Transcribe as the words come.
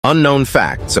Unknown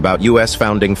facts about U.S.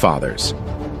 founding fathers.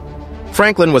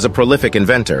 Franklin was a prolific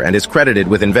inventor and is credited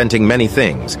with inventing many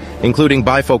things, including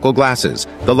bifocal glasses,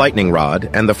 the lightning rod,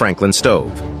 and the Franklin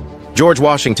stove. George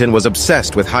Washington was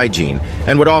obsessed with hygiene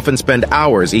and would often spend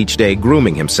hours each day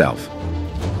grooming himself.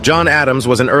 John Adams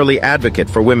was an early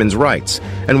advocate for women's rights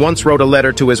and once wrote a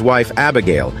letter to his wife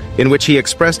Abigail in which he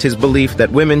expressed his belief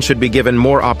that women should be given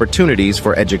more opportunities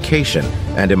for education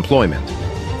and employment.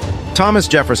 Thomas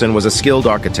Jefferson was a skilled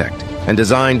architect and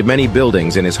designed many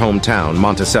buildings in his hometown,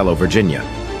 Monticello, Virginia.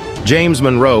 James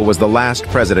Monroe was the last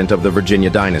president of the Virginia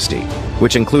dynasty,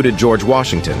 which included George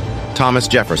Washington, Thomas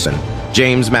Jefferson,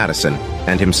 James Madison,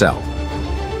 and himself.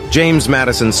 James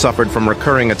Madison suffered from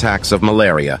recurring attacks of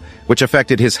malaria, which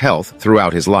affected his health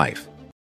throughout his life.